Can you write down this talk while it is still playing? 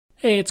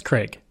Hey, it's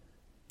Craig.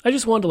 I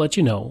just wanted to let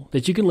you know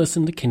that you can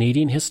listen to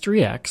Canadian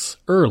History X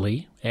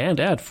early and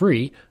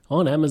ad-free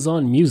on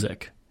Amazon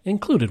Music,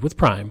 included with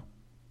Prime.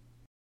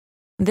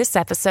 This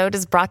episode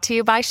is brought to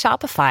you by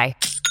Shopify.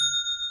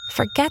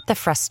 Forget the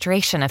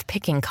frustration of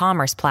picking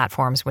commerce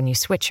platforms when you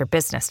switch your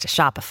business to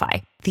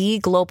Shopify, the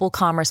global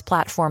commerce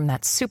platform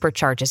that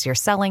supercharges your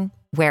selling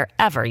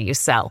wherever you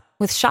sell.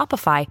 With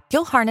Shopify,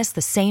 you'll harness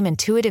the same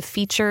intuitive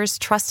features,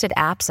 trusted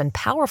apps, and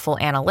powerful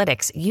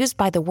analytics used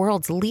by the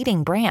world's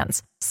leading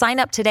brands. Sign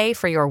up today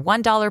for your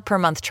 $1 per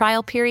month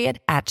trial period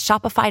at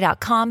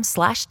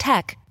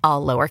shopify.com/tech,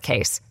 all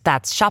lowercase.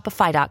 That's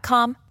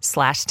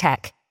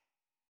shopify.com/tech.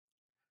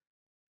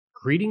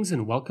 Greetings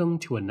and welcome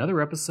to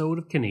another episode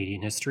of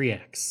Canadian History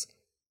X.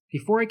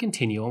 Before I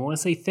continue, I want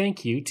to say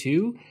thank you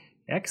to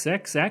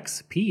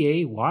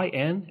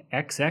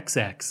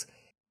XXXPAYNXXX,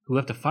 who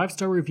left a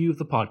 5-star review of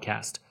the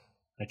podcast.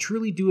 I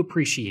truly do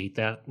appreciate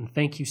that, and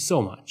thank you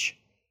so much.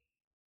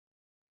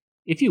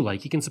 If you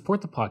like, you can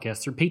support the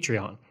podcast through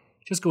Patreon.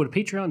 Just go to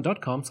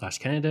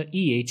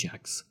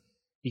patreon.com/CanadaEHX.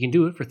 You can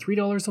do it for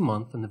 $3 a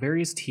month, and the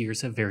various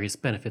tiers have various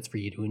benefits for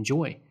you to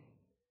enjoy.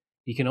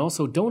 You can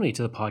also donate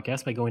to the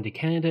podcast by going to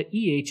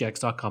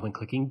CanadaEHX.com and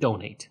clicking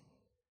Donate.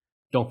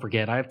 Don't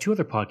forget, I have 2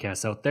 other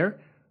podcasts out there,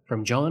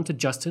 From John to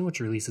Justin, which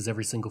releases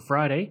every single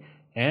Friday,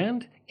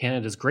 and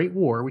Canada's Great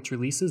War, which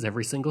releases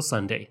every single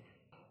Sunday.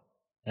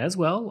 As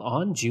well,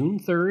 on June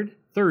 3rd,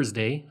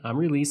 Thursday, I'm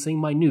releasing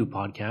my new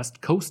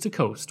podcast, Coast to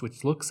Coast,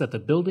 which looks at the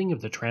building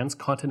of the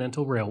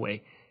Transcontinental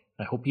Railway.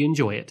 I hope you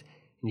enjoy it,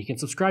 and you can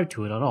subscribe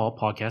to it on all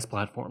podcast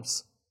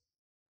platforms.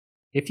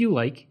 If you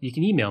like, you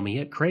can email me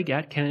at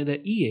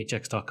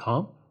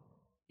craig@canadaehx.com.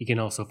 You can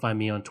also find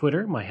me on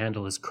Twitter. My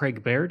handle is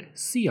Craig Baird,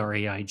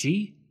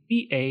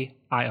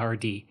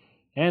 CraigBaird,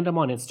 and I'm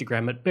on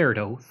Instagram at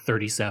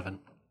Bairdo37.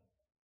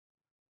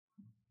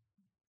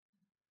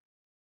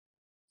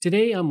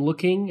 Today I'm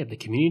looking at the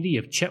community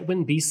of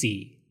Chetwynd,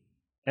 BC.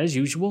 As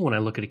usual, when I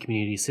look at a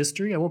community's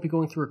history, I won't be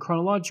going through a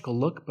chronological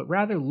look, but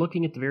rather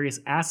looking at the various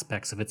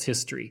aspects of its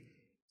history.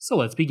 So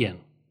let's begin.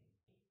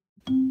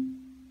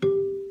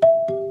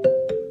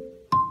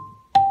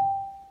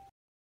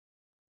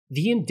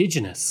 The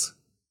Indigenous.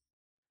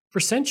 For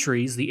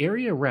centuries, the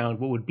area around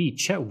what would be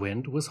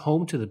Chetwynd was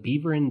home to the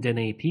Beaver and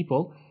Dene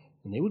people,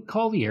 and they would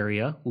call the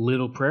area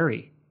Little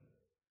Prairie.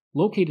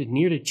 Located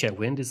near to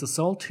Chetwynd is the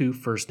Saulteaux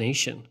First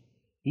Nation.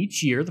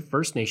 Each year, the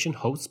First Nation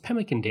hosts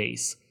Pemmican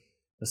Days.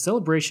 The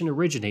celebration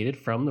originated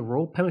from the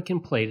role pemmican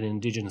played in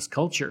Indigenous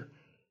culture.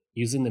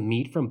 Using the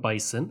meat from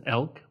bison,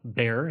 elk,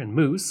 bear, and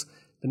moose,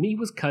 the meat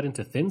was cut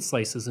into thin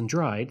slices and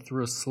dried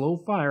through a slow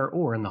fire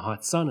or in the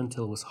hot sun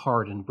until it was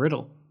hard and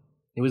brittle.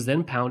 It was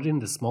then pounded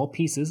into small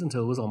pieces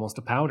until it was almost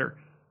a powder.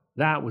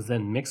 That was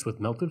then mixed with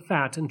melted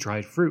fat and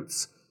dried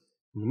fruits.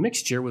 And the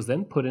mixture was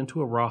then put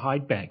into a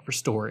rawhide bag for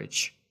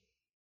storage.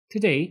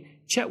 Today,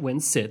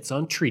 Chetwynd sits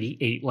on Treaty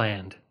 8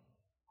 land.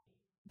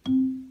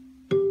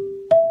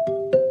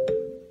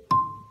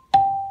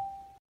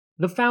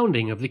 The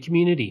founding of the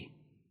community.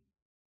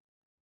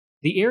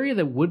 The area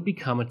that would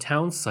become a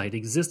town site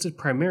existed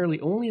primarily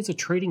only as a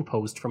trading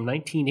post from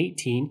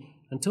 1918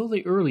 until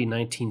the early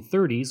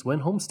 1930s when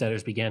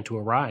homesteaders began to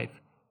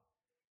arrive.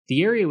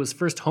 The area was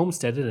first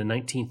homesteaded in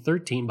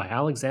 1913 by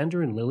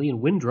Alexander and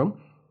Lillian Windrum,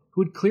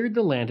 who had cleared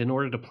the land in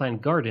order to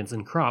plant gardens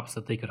and crops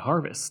that they could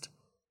harvest.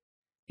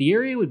 The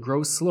area would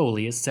grow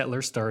slowly as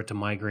settlers started to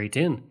migrate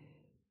in.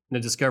 The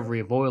discovery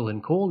of oil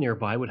and coal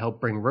nearby would help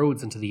bring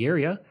roads into the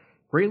area,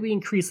 greatly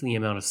increasing the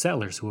amount of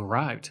settlers who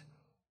arrived.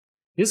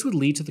 This would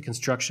lead to the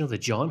construction of the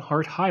John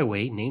Hart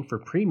Highway, named for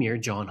Premier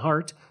John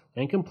Hart,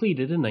 and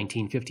completed in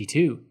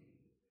 1952.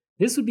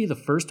 This would be the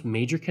first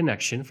major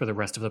connection for the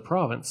rest of the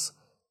province.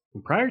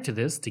 And prior to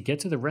this, to get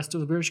to the rest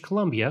of British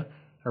Columbia,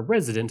 a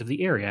resident of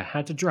the area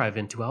had to drive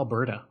into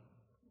Alberta.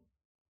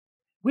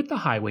 With the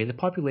highway, the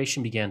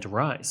population began to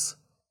rise.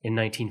 In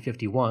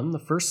 1951, the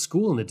first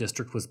school in the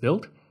district was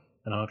built,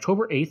 and on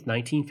October 8,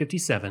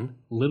 1957,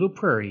 Little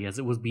Prairie, as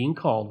it was being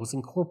called, was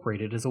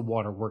incorporated as a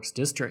waterworks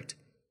district.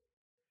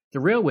 The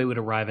railway would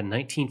arrive in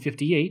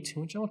 1958,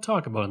 which I'll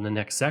talk about in the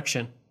next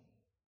section.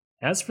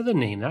 As for the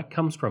name, that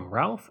comes from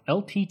Ralph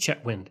L.T.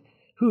 Chetwynd,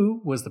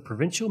 who was the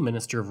provincial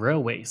minister of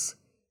railways.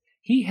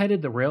 He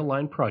headed the rail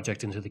line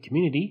project into the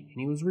community, and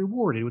he was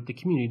rewarded with the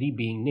community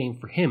being named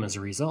for him as a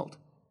result.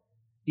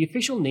 The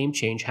official name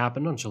change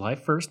happened on July 1,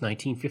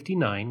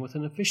 1959, with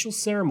an official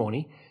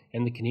ceremony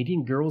and the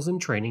Canadian girls in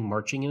training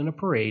marching in a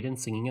parade and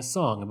singing a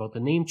song about the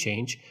name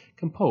change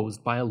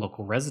composed by a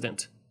local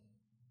resident.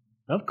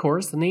 Of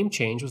course, the name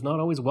change was not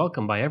always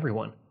welcomed by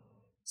everyone.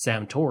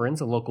 Sam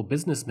Torrens, a local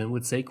businessman,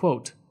 would say,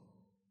 quote,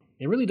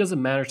 "It really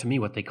doesn't matter to me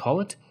what they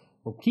call it.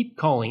 We'll keep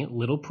calling it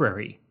Little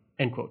Prairie."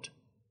 End quote.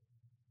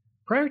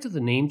 Prior to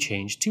the name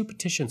change, 2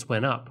 petitions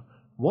went up.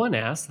 One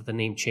asked that the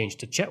name change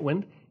to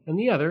Chetwynd, and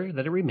the other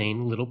that it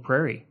remain Little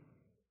Prairie.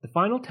 The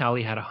final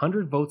tally had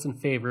 100 votes in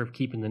favor of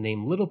keeping the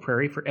name Little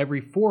Prairie for every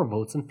 4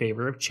 votes in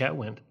favor of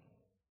Chetwynd.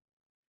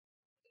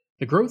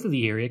 The growth of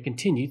the area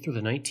continued through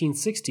the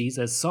 1960s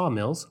as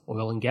sawmills,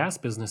 oil and gas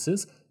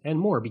businesses, and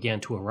more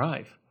began to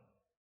arrive.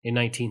 In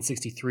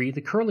 1963,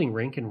 the curling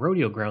rink and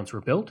rodeo grounds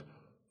were built,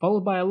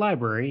 followed by a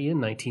library in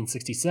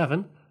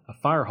 1967, a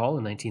fire hall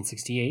in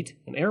 1968,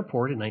 an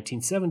airport in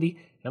 1970,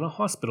 and a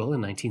hospital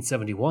in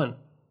 1971.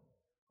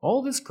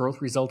 All this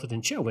growth resulted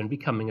in Chetwynd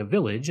becoming a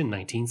village in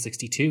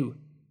 1962.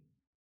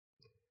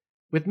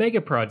 With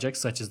mega projects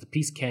such as the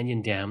Peace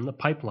Canyon Dam, the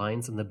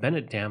pipelines, and the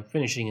Bennett Dam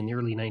finishing in the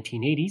early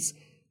 1980s,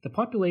 the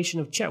population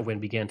of Chetwynd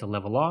began to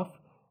level off,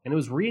 and it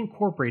was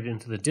reincorporated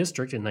into the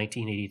district in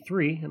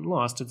 1983 and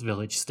lost its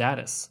village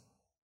status.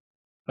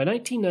 By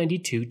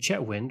 1992,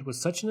 Chetwynd was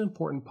such an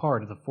important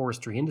part of the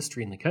forestry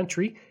industry in the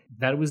country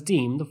that it was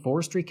deemed the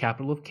forestry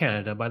capital of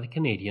Canada by the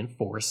Canadian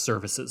Forest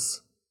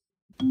Services.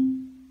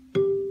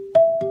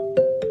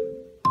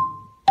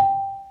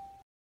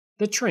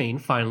 The train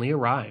finally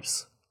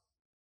arrives.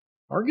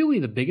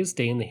 Arguably the biggest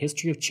day in the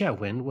history of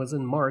Chetwynd was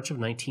in March of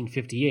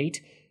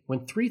 1958,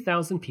 when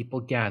 3,000 people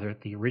gathered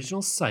at the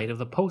original site of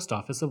the post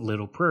office of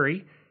Little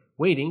Prairie,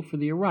 waiting for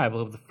the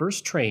arrival of the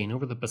first train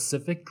over the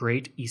Pacific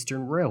Great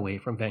Eastern Railway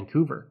from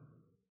Vancouver.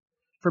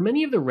 For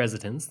many of the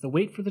residents, the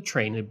wait for the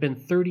train had been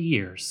 30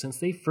 years since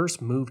they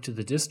first moved to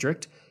the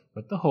district,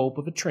 with the hope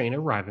of a train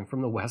arriving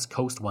from the west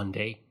coast one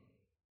day.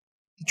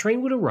 The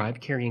train would arrive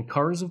carrying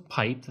cars of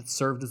pipe that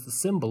served as the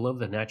symbol of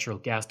the natural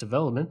gas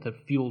development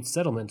that fueled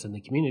settlement in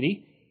the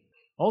community.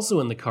 Also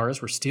in the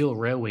cars were steel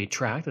railway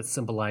track that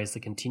symbolized the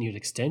continued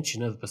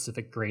extension of the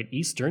Pacific Great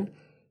Eastern,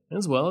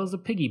 as well as a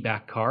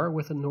piggyback car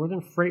with a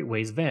Northern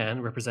Freightways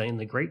van representing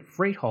the great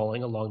freight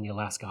hauling along the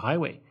Alaska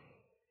Highway.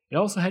 It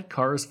also had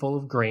cars full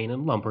of grain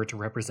and lumber to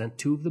represent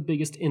two of the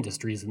biggest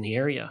industries in the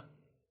area.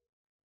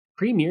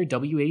 Premier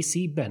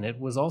W.A.C. Bennett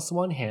was also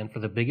on hand for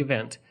the big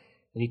event,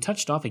 and he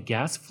touched off a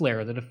gas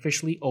flare that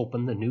officially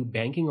opened the new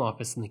banking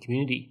office in the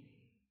community.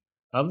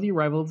 Of the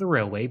arrival of the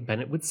railway,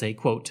 Bennett would say,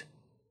 quote,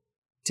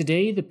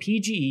 "Today the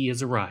PGE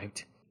has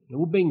arrived. It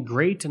will bring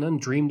great and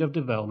undreamed of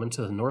development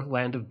to the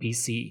Northland of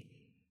BC.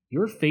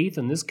 Your faith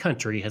in this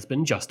country has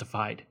been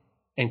justified."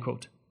 End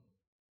quote.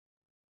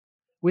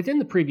 Within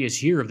the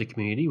previous year of the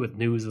community, with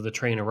news of the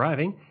train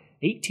arriving,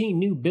 18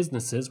 new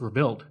businesses were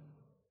built.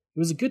 It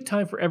was a good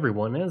time for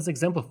everyone, as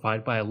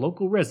exemplified by a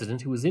local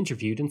resident who was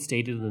interviewed and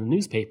stated in the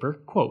newspaper,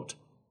 quote,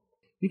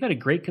 "We've had a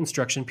great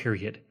construction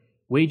period.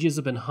 Wages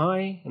have been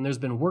high, and there's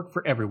been work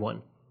for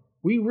everyone.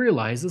 We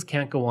realize this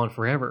can't go on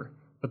forever,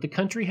 but the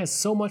country has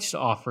so much to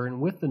offer,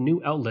 and with the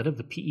new outlet of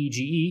the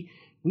PEGE,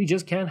 we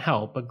just can't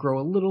help but grow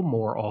a little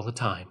more all the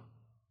time."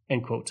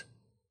 End quote.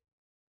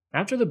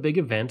 After the big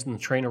event and the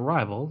train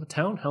arrival, the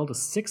town held a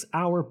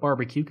 6-hour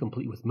barbecue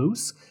complete with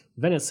moose,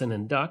 venison,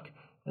 and duck,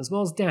 as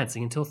well as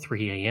dancing until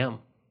 3 a.m.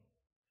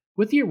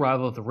 With the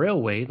arrival of the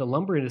railway, the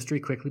lumber industry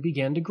quickly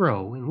began to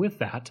grow, and with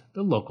that,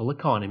 the local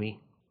economy.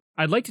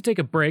 I'd like to take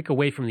a break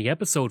away from the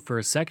episode for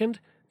a second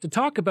to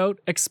talk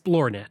about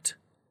Xplornet.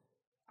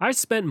 I've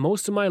spent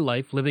most of my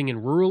life living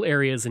in rural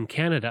areas in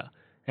Canada,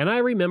 and I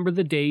remember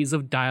the days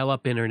of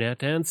dial-up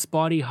internet and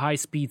spotty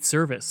high-speed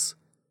service.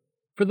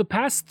 For the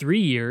past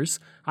 3 years,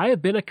 I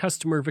have been a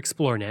customer of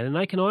Xplornet, and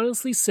I can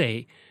honestly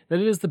say that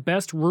it is the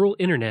best rural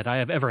internet I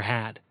have ever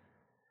had.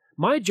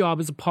 My job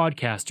as a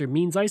podcaster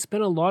means I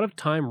spend a lot of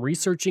time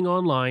researching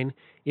online,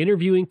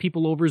 interviewing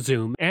people over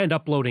Zoom, and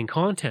uploading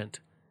content.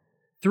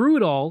 Through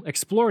it all,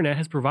 Xplornet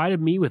has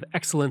provided me with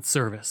excellent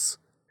service.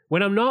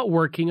 When I'm not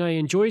working, I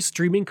enjoy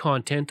streaming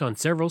content on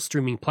several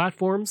streaming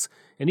platforms,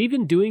 and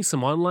even doing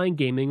some online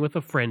gaming with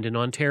a friend in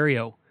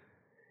Ontario.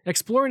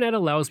 Xplornet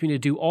allows me to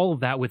do all of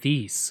that with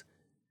ease.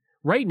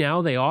 Right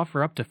now, they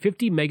offer up to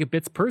 50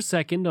 megabits per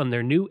second on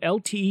their new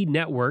LTE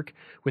network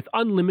with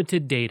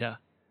unlimited data.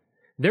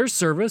 Their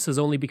service has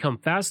only become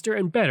faster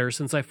and better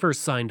since I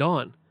first signed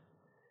on.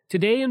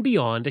 Today and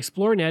beyond,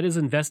 Xplornet is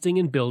investing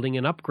in building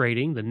and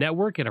upgrading the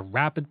network at a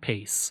rapid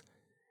pace.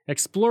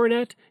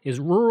 Xplornet is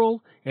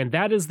rural, and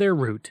that is their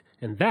route,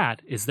 and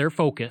that is their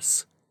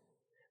focus.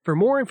 For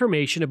more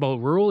information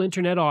about rural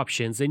internet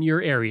options in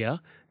your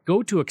area,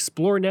 go to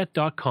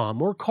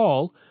xplornet.com or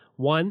call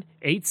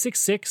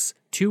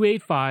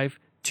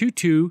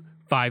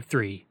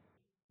 1-866-285-2253.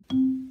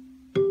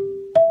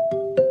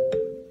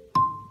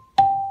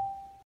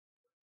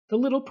 The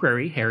Little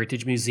Prairie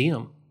Heritage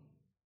Museum.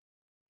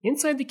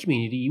 Inside the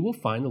community, you will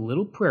find the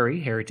Little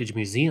Prairie Heritage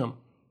Museum.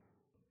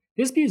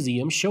 This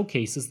museum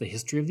showcases the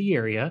history of the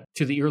area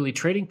to the early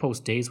trading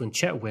post days when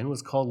Chetwynd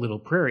was called Little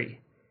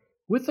Prairie.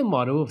 With the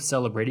motto of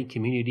celebrating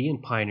community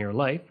and pioneer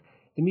life,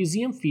 the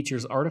museum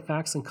features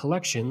artifacts and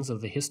collections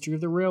of the history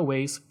of the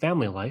railways,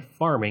 family life,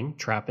 farming,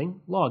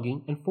 trapping,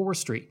 logging, and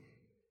forestry.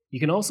 You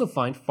can also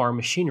find farm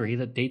machinery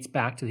that dates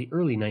back to the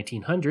early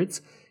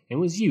 1900s and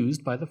was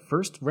used by the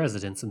first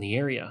residents in the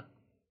area.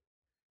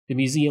 The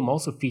museum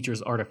also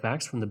features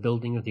artifacts from the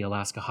building of the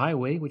Alaska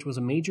Highway, which was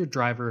a major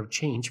driver of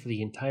change for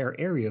the entire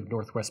area of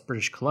northwest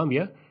British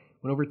Columbia,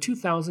 when over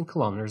 2,000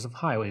 kilometers of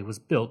highway was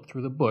built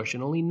through the bush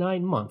in only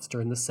 9 months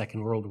during the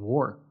Second World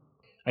War.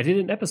 I did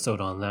an episode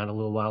on that a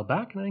little while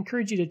back, and I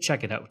encourage you to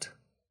check it out.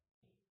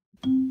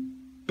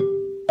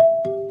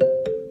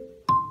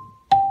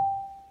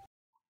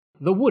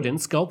 The wooden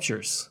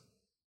sculptures.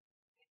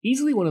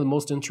 Easily one of the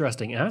most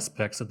interesting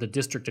aspects of the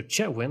district of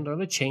Chetwynd are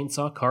the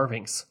chainsaw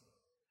carvings.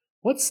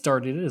 What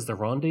started as the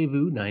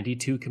Rendezvous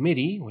 92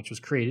 Committee, which was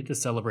created to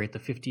celebrate the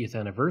 50th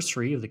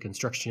anniversary of the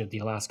construction of the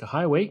Alaska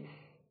Highway,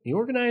 the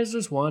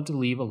organizers wanted to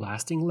leave a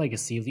lasting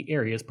legacy of the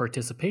area's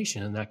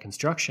participation in that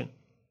construction.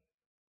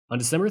 On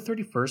December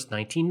 31,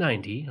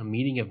 1990, a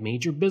meeting of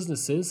major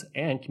businesses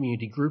and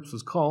community groups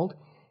was called,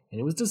 and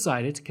it was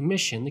decided to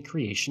commission the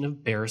creation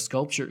of bear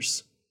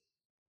sculptures.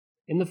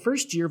 In the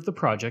first year of the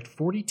project,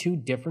 42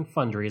 different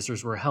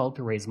fundraisers were held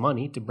to raise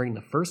money to bring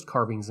the first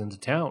carvings into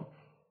town.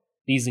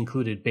 These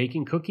included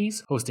baking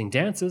cookies, hosting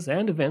dances,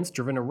 and events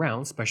driven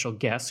around special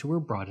guests who were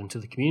brought into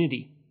the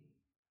community.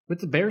 With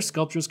the bear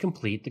sculptures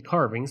complete, the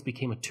carvings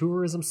became a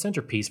tourism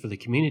centerpiece for the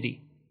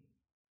community.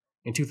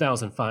 In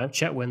 2005,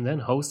 Chetwynd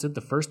then hosted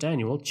the first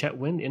annual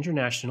Chetwynd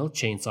International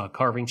Chainsaw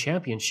Carving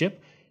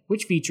Championship,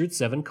 which featured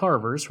 7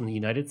 carvers from the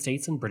United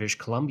States and British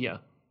Columbia.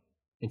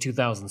 In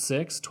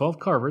 2006, 12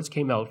 carvers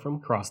came out from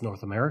across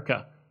North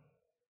America.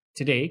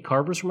 Today,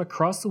 carvers from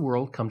across the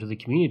world come to the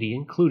community,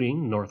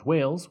 including North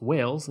Wales,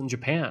 Wales, and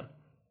Japan.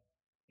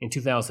 In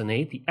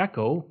 2008, the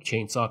Echo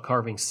Chainsaw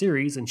Carving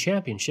Series and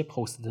Championship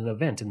hosted an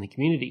event in the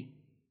community.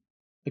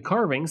 The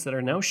carvings that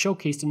are now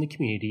showcased in the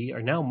community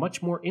are now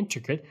much more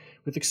intricate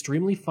with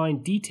extremely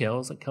fine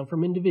details that come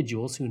from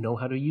individuals who know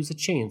how to use a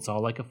chainsaw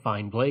like a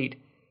fine blade.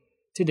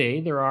 Today,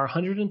 there are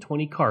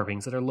 120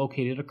 carvings that are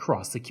located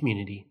across the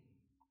community.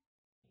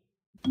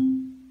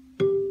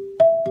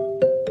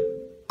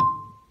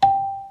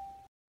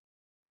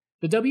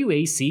 The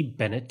W.A.C.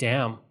 Bennett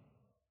Dam.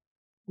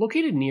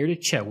 Located near to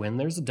Chetwynd,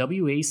 there's the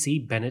W.A.C.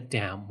 Bennett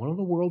Dam, one of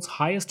the world's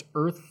highest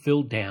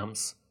earth-filled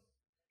dams.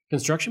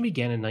 Construction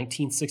began in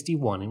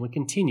 1961 and would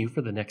continue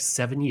for the next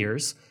 7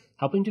 years,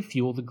 helping to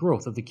fuel the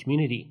growth of the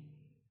community.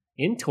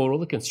 In total,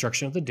 the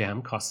construction of the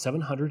dam cost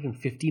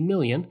 $750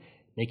 million,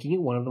 making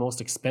it one of the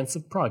most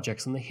expensive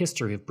projects in the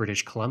history of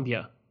British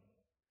Columbia.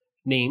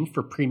 Named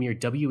for Premier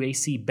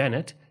W.A.C.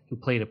 Bennett, who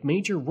played a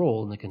major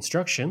role in the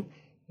construction,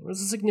 there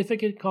was a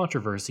significant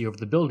controversy over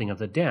the building of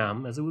the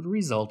dam, as it would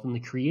result in the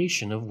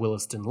creation of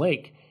Williston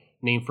Lake,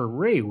 named for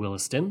Ray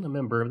Williston, a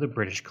member of the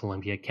British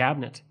Columbia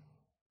Cabinet.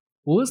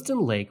 Williston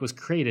Lake was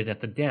created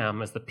at the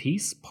dam as the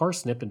Peace,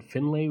 Parsnip, and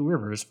Finlay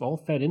rivers all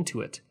fed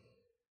into it.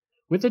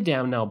 With the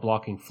dam now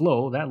blocking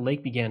flow, that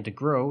lake began to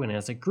grow, and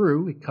as it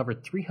grew, it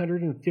covered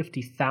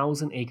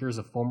 350,000 acres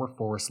of former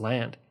forest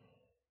land.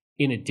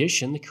 In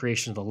addition, the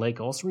creation of the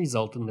lake also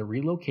resulted in the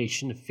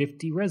relocation of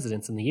 50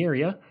 residents in the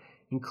area,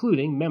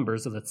 including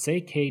members of the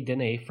Tsay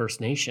Dene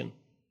First Nation.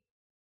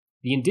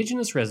 The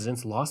indigenous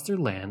residents lost their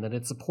land that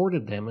had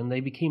supported them, and they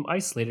became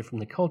isolated from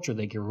the culture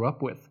they grew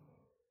up with.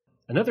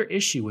 Another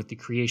issue with the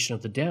creation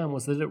of the dam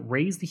was that it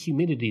raised the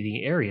humidity in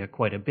the area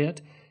quite a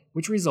bit,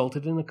 which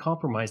resulted in a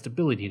compromised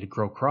ability to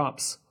grow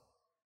crops.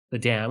 The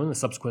dam and the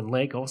subsequent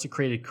lake also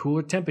created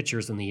cooler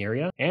temperatures in the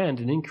area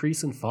and an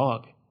increase in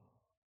fog.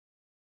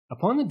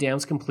 Upon the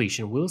dam's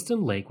completion,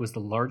 Williston Lake was the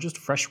largest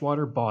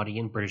freshwater body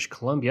in British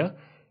Columbia,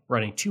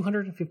 running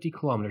 250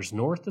 kilometers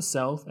north to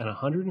south and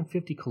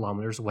 150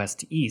 kilometers west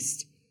to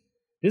east.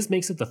 This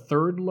makes it the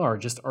third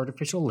largest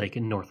artificial lake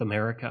in North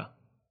America.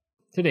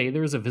 Today,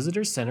 there is a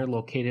visitor center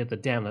located at the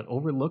dam that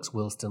overlooks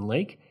Williston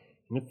Lake,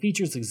 and it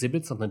features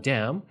exhibits on the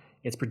dam,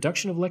 its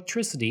production of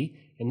electricity,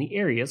 and the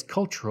area's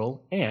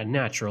cultural and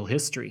natural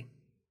history.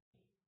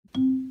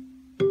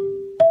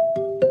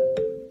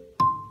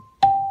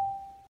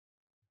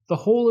 The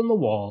Hole in the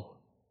Wall.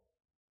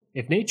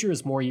 If nature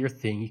is more your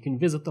thing, you can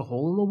visit the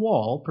Hole in the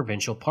Wall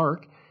Provincial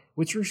Park,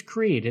 which was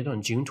created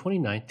on June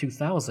 29,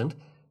 2000,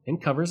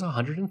 and covers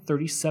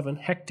 137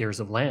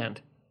 hectares of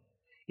land.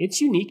 Its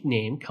unique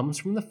name comes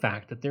from the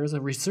fact that there is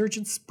a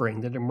resurgent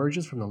spring that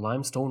emerges from the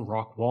limestone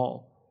rock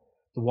wall.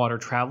 The water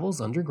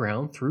travels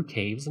underground through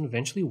caves and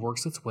eventually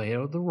works its way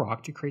out of the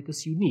rock to create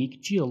this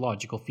unique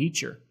geological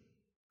feature.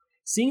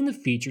 Seeing the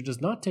feature does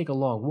not take a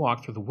long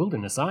walk through the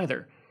wilderness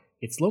either.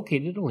 It's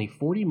located only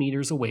 40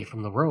 meters away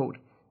from the road,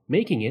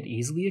 making it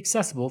easily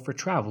accessible for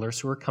travelers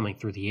who are coming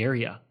through the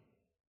area.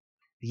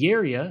 The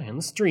area and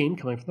the stream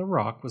coming from the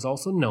rock was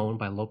also known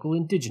by local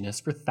indigenous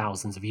for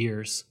thousands of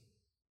years.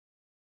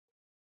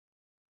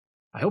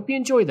 I hope you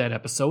enjoyed that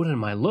episode and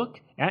my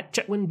look at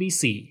Chetwynd,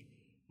 BC.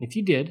 If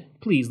you did,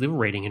 please leave a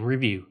rating and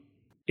review.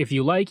 If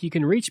you like, you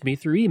can reach me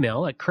through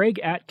email at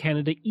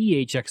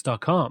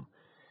craig@canadaehx.com.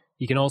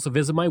 You can also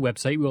visit my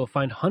website where you'll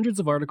find hundreds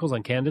of articles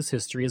on Canada's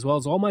history as well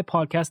as all my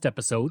podcast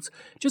episodes.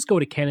 Just go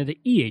to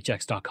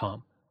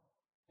canadaehx.com.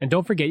 And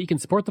don't forget you can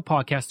support the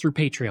podcast through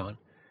Patreon.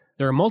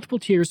 There are multiple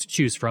tiers to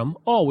choose from,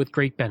 all with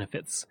great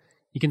benefits.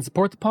 You can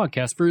support the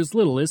podcast for as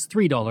little as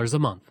 $3 a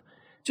month,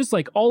 just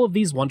like all of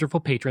these wonderful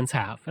patrons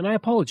have, and I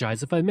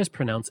apologize if I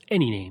mispronounce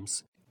any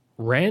names.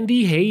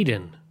 Randy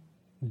Hayden,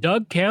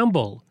 Doug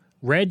Campbell,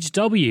 Reg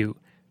W.,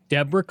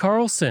 Deborah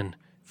Carlson,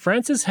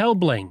 Francis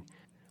Helbling,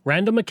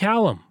 Randall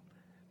McCallum,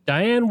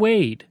 Diane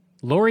Wade,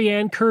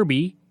 Lorianne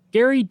Kirby,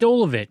 Gary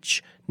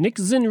Dolovich, Nick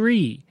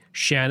Zinri,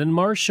 Shannon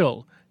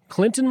Marshall,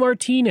 Clinton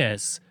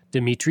Martinez,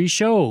 Dimitri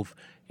Chauve,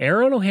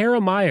 Aaron O'Hara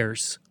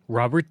Myers,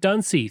 Robert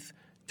Dunseith,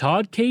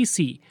 Todd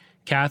Casey,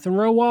 Catherine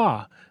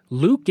Roy,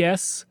 Luke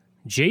S.,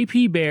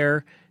 J.P.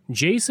 Bear,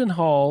 Jason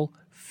Hall,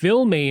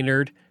 Phil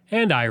Maynard,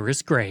 and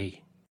Iris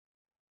Gray.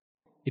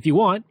 If you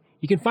want,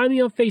 you can find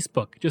me on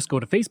Facebook. Just go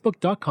to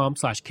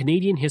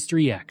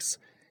facebook.com/CanadianHistoryX.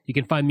 You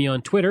can find me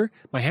on Twitter.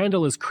 My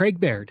handle is Craig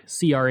Baird,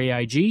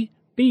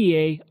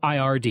 CraigBeard.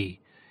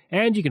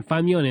 And you can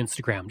find me on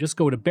Instagram. Just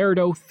go to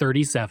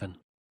Bairdo37.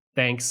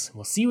 Thanks.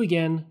 We'll see you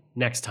again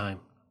next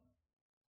time.